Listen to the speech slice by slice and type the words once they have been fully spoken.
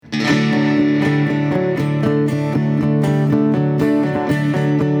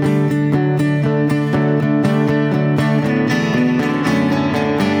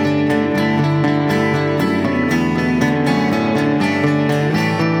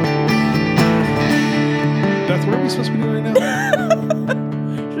supposed to be doing right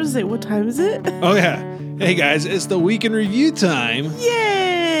now? I was say, what time is it? Oh, yeah. Hey, guys, it's the week in review time.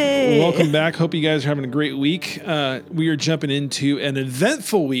 Yay! Welcome back. Hope you guys are having a great week. We are jumping into an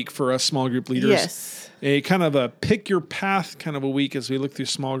eventful week for us small group leaders. Yes. A kind of a pick your path kind of a week as we look through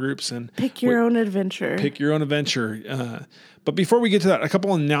small groups and pick your own adventure. Pick your own adventure. But before we get to that, a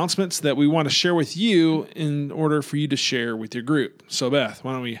couple announcements that we want to share with you in order for you to share with your group. So, Beth,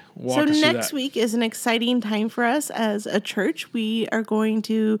 why don't we walk us through that? So next week is an exciting time for us as a church. We are going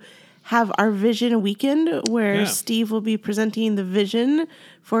to have our vision weekend where Steve will be presenting the vision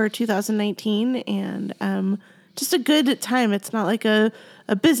for 2019 and just a good time. It's not like a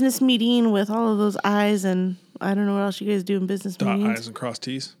business meeting with all of those I's and I don't know what else you guys do in business meetings. Dot I's and cross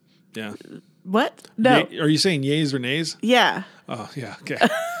T's. Yeah. What? No. Are you saying yays or nays? Yeah. Oh, yeah. Okay.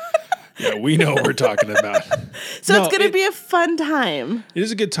 Yeah, we know what we're talking about. So it's going to be a fun time. It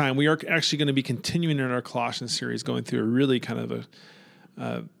is a good time. We are actually going to be continuing in our Colossians series, going through a really kind of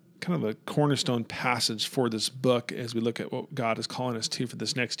a cornerstone passage for this book as we look at what God is calling us to for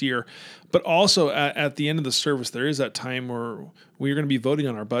this next year. But also at the end of the service, there is that time where we are going to be voting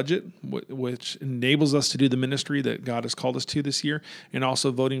on our budget, which enables us to do the ministry that God has called us to this year, and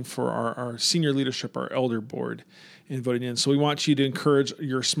also voting for our senior leadership, our elder board, and voting in. So we want you to encourage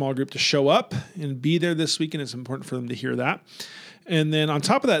your small group to show up and be there this week, and it's important for them to hear that. And then on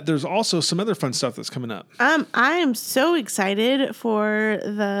top of that, there's also some other fun stuff that's coming up. I am so excited for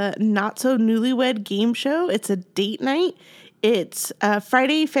the Not So Newlywed game show. It's a date night. It's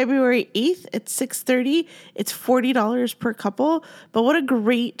Friday, February 8th at 6:30. It's $40 per couple. But what a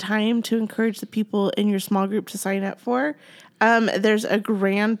great time to encourage the people in your small group to sign up for. There's a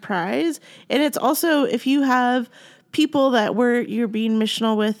grand prize. And it's also, if you have people that you're being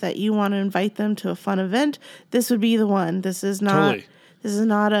missional with that you want to invite them to a fun event, this would be the one. This is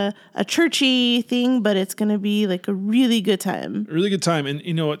not a churchy thing, but it's going to be like a really good time. A really good time. And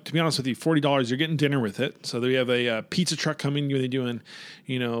you know what, to be honest with you, $40, you're getting dinner with it. So we have a pizza truck coming. They're doing,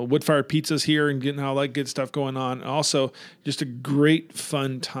 wood-fired pizzas here and getting all that good stuff going on. Also, just a great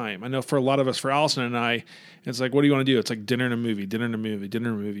fun time. I know for a lot of us, for Allison and I, it's like, what do you want to do? It's like dinner and a movie, dinner and a movie, dinner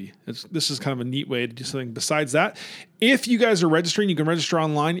and a movie. This is kind of a neat way to do something besides that. If you guys are registering, you can register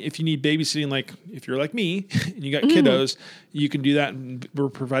online. If you need babysitting, like if you're like me and you got kiddos, you can do that. And we're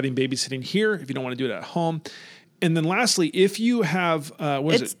providing babysitting here if you don't want to do it at home. And then lastly, if you have,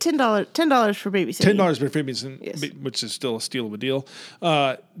 it's $10 for babysitting. $10 for babysitting, yes. Which is still a steal of a deal.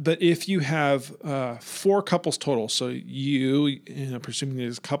 But if you have 4 couples total, so you, presuming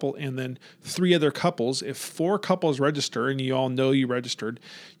there's a couple, and then 3 other couples, if 4 couples register and you all know you registered,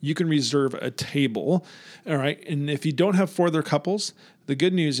 you can reserve a table. All right. And if you don't have 4 other couples, the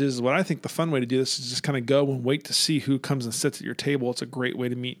good news is what I think the fun way to do this is just kind of go and wait to see who comes and sits at your table. It's a great way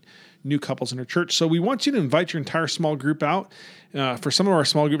to meet new couples in our church. So we want you to invite your entire small group out. For some of our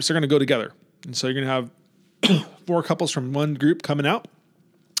small groups, they're going to go together. And so you're going to have 4 couples from one group coming out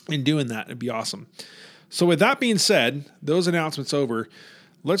and doing that. It'd be awesome. So with that being said, those announcements over,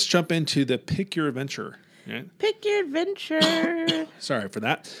 let's jump into the Pick Your Adventure. Right? Pick Your Adventure. Sorry for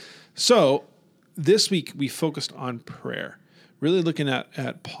that. So this week we focused on prayer. Really looking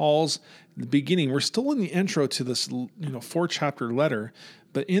at Paul's the beginning. We're still in the intro to this 4-chapter letter,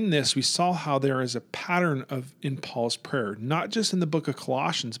 but in this we saw how there is a pattern in Paul's prayer, not just in the book of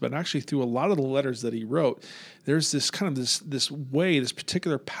Colossians, but actually through a lot of the letters that he wrote. There's this kind of this way, this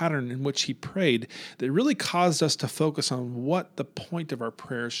particular pattern in which he prayed that really caused us to focus on what the point of our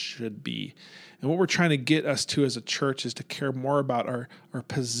prayers should be. And what we're trying to get us to as a church is to care more about our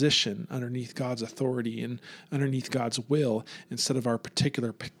position underneath God's authority and underneath God's will instead of our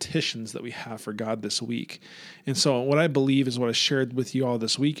particular petitions that we have for God this week. And so what I believe is what I shared with you all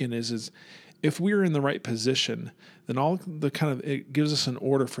this weekend is if we're in the right position, then it gives us an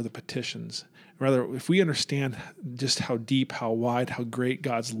order for the petitions. Rather, if we understand just how deep, how wide, how great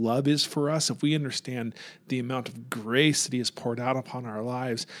God's love is for us, if we understand the amount of grace that he has poured out upon our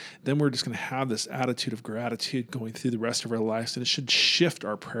lives, then we're just going to have this attitude of gratitude going through the rest of our lives, and it should shift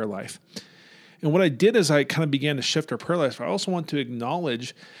our prayer life. And what I did is I kind of began to shift our prayer life. I also want to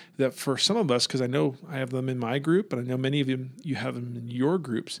acknowledge that for some of us, because I know I have them in my group, and I know many of you have them in your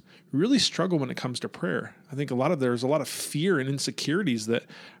groups, really struggle when it comes to prayer. I think there's a lot of fear and insecurities that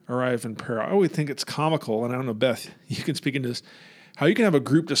arrive in prayer. I always think it's comical, and I don't know, Beth, you can speak into this, how you can have a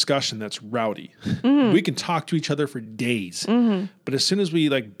group discussion that's rowdy. Mm-hmm. We can talk to each other for days, but as soon as we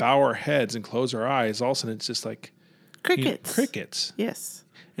bow our heads and close our eyes, all of a sudden it's just like crickets. Crickets. Yes.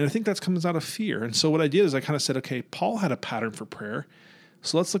 And I think that comes out of fear. And so what I did is I kind of said, okay, Paul had a pattern for prayer.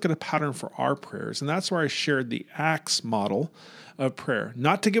 So let's look at a pattern for our prayers. And that's where I shared the ACTS model of prayer.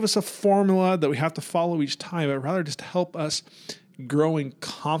 Not to give us a formula that we have to follow each time, but rather just to help us grow in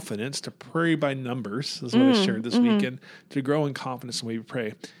confidence, to pray by numbers, is what I shared this weekend, to grow in confidence in the way we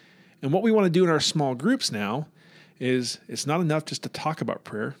pray. And what we want to do in our small groups now is it's not enough just to talk about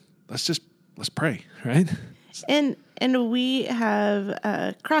prayer. Let's pray, right? And we have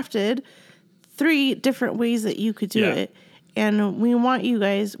crafted 3 different ways that you could do it. And we want you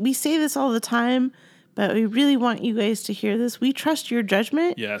guys, we say this all the time, but we really want you guys to hear this. We trust your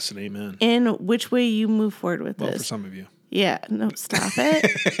judgment. Yes, and amen. In which way you move forward with this. For some of you. Yeah, no, stop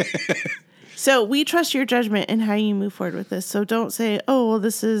it. So we trust your judgment in how you move forward with this. So don't say, oh, well,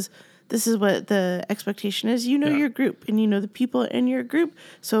 this is what the expectation is. You know your group and you know the people in your group.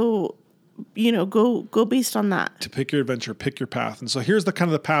 So, go based on that. To pick your adventure, pick your path. And so here's the kind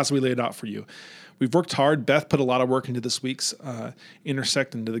of the paths we laid out for you. We've worked hard. Beth put a lot of work into this week's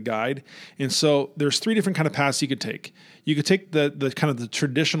Intersect, into the guide. And so there's 3 different kind of paths you could take. You could take the kind of the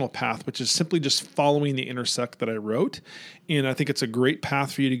traditional path, which is simply just following the Intersect that I wrote. And I think it's a great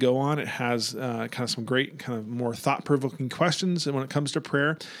path for you to go on. It has kind of some great, kind of more thought-provoking questions when it comes to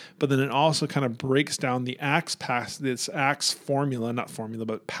prayer. But then it also kind of breaks down the ACTS path, this ACTS formula, not formula,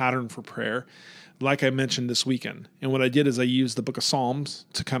 but pattern for prayer, like I mentioned this weekend. And what I did is I used the book of Psalms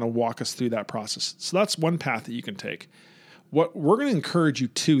to kind of walk us through that process. So that's one path that you can take. What we're going to encourage you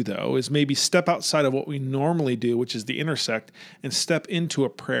to, though, is maybe step outside of what we normally do, which is the Intersect, and step into a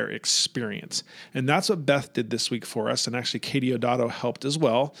prayer experience. And that's what Beth did this week for us. And actually, Katie Odato helped as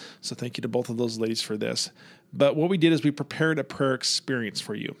well. So thank you to both of those ladies for this. But what we did is we prepared a prayer experience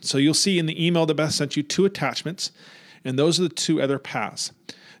for you. So you'll see in the email that Beth sent you 2 attachments, and those are the 2 other paths.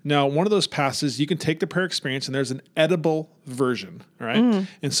 Now, one of those passes, you can take the prayer experience and there's an editable version, all right?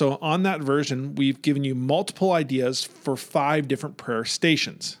 And so on that version, we've given you multiple ideas for 5 different prayer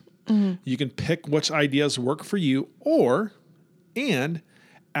stations. You can pick which ideas work for you and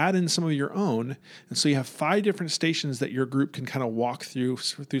add in some of your own. And so you have 5 different stations that your group can kind of walk through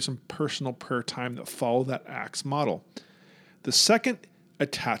some personal prayer time that follow that ACTS model. The second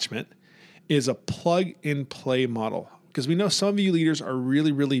attachment is a plug-and-play model. Because we know some of you leaders are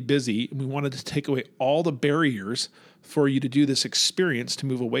really, really busy, and we wanted to take away all the barriers for you to do this experience to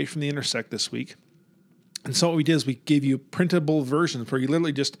move away from the Intersect this week. And so what we did is we gave you printable versions where you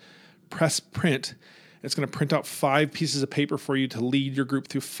literally just press print. It's going to print out 5 pieces of paper for you to lead your group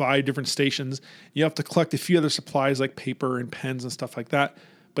through 5 different stations. You have to collect a few other supplies like paper and pens and stuff like that.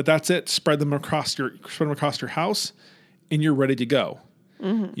 But that's it. Spread them across your house, and you're ready to go.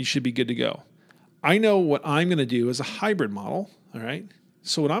 You should be good to go. I know what I'm going to do is a hybrid model, all right?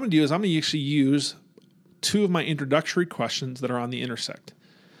 So what I'm going to do is I'm going to actually use 2 of my introductory questions that are on the Intersect.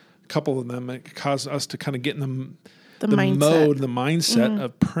 A couple of them that cause us to kind of get in the mindset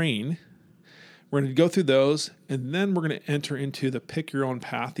of praying. We're going to go through those, and then we're going to enter into the pick your own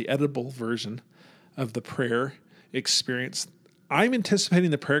path, the editable version of the prayer experience. I'm anticipating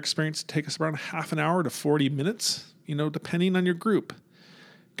the prayer experience to take us around half an hour to 40 minutes, depending on your group.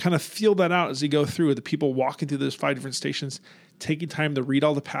 Kind of feel that out as you go through the people walking through those 5 different stations, taking time to read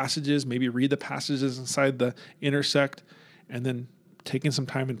all the passages, maybe read the passages inside the Intersect, and then taking some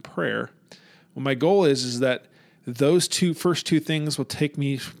time in prayer. Well, my goal is that those first two things will take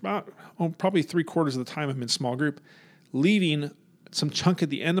me about, probably 3/4 of the time I'm in small group, leaving some chunk at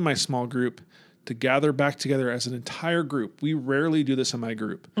the end of my small group to gather back together as an entire group. We rarely do this in my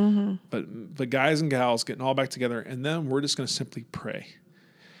group, but the guys and gals getting all back together, and then we're just going to simply pray.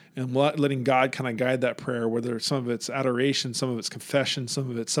 And letting God kind of guide that prayer, whether some of it's adoration, some of it's confession, some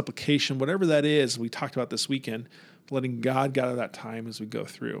of it's supplication, whatever that is, we talked about this weekend, letting God gather that time as we go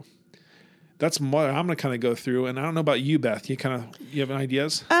through. That's what I'm going to kind of go through. And I don't know about you, Beth. You have any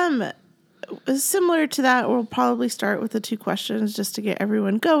ideas? Similar to that, we'll probably start with the 2 questions just to get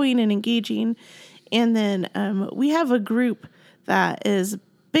everyone going and engaging. And then we have a group that is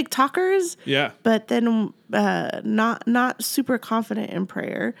big talkers, but then not super confident in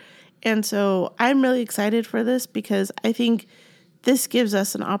prayer. And so I'm really excited for this because I think this gives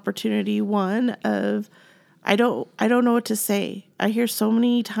us an opportunity, one of I don't know what to say. I hear so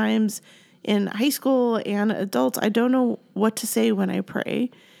many times in high school and adults, I don't know what to say when I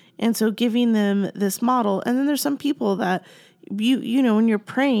pray. And so giving them this model, and then there's some people that when you're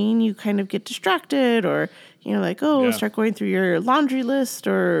praying, you kind of get distracted or, start going through your laundry list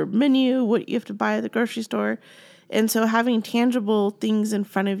or menu, what you have to buy at the grocery store. And so having tangible things in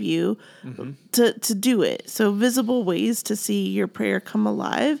front of you to do it. So visible ways to see your prayer come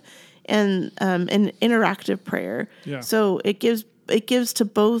alive and an interactive prayer. Yeah. So it gives to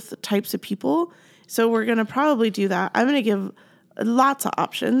both types of people. So we're going to probably do that. I'm going to give lots of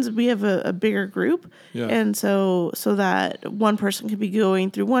options. We have a bigger group. Yeah. And so that one person can be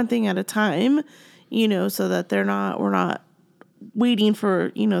going through one thing at a time, so that we're not waiting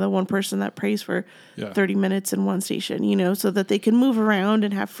for, the one person that prays for 30 minutes in one station, so that they can move around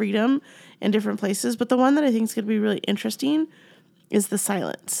and have freedom in different places. But the one that I think is going to be really interesting is the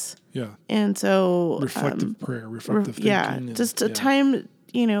silence. Yeah. And so reflective prayer, reflective thinking. Just a time,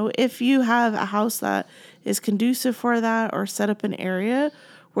 if you have a house that is conducive for that, or set up an area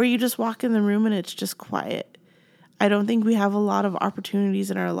where you just walk in the room and it's just quiet. I don't think we have a lot of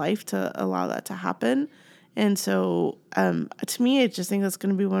opportunities in our life to allow that to happen. And so to me, I just think that's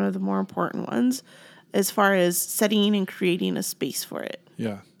going to be one of the more important ones as far as setting and creating a space for it.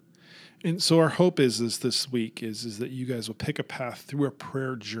 Yeah. And so our hope is this week is that you guys will pick a path through a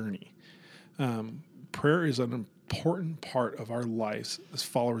prayer journey. Prayer is an important part of our lives as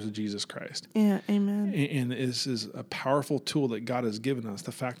followers of Jesus Christ. Yeah, amen. And this is a powerful tool that God has given us,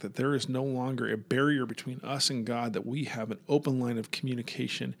 the fact that there is no longer a barrier between us and God, that we have an open line of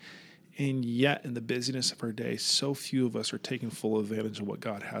communication. And yet, in the busyness of our day, so few of us are taking full advantage of what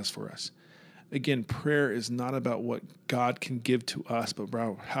God has for us. Again, prayer is not about what God can give to us, but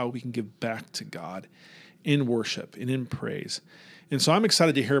about how we can give back to God in worship and in praise. And so I'm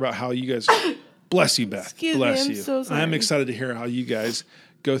excited to hear about how you guys... Bless you, Beth. Excuse Bless me, you. I'm so sorry. I'm excited to hear how you guys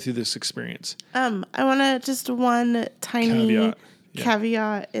go through this experience. I want to just one tiny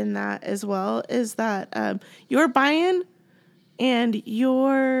caveat in that as well is that your buy-in and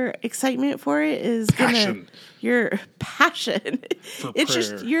your excitement for it is your passion. It's prayer.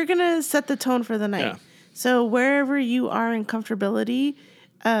 just, you're going to set the tone for the night. Yeah. So wherever you are in comfortability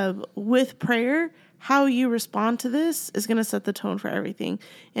with prayer, how you respond to this is going to set the tone for everything.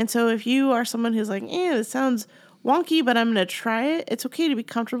 And so if you are someone who's like, this sounds wonky, but I'm going to try it, it's okay to be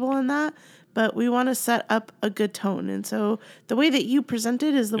comfortable in that. But we want to set up a good tone. And so the way that you present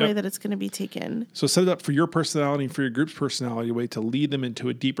it is the way that it's going to be taken. So set it up for your personality and for your group's personality, a way to lead them into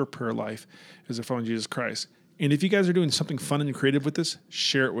a deeper prayer life as a follower of Jesus Christ. And if you guys are doing something fun and creative with this,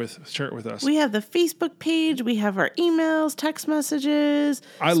 share it with us. We have the Facebook page. We have our emails, text messages.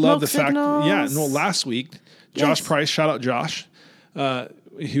 I love the fact. Yeah. No, last week, Josh Price, shout out Josh,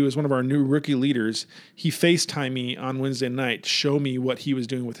 who is one of our new rookie leaders. He FaceTimed me on Wednesday night to show me what he was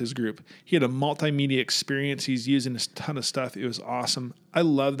doing with his group. He had a multimedia experience. He's using a ton of stuff. It was awesome. I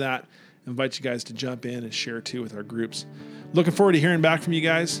love that. I invite you guys to jump in and share too with our groups. Looking forward to hearing back from you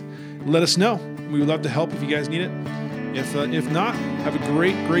guys. Let us know. We would love to help if you guys need it. If not, have a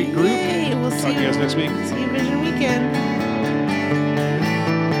great group. Yay, we'll Talk to you guys next week. See you Vision Weekend.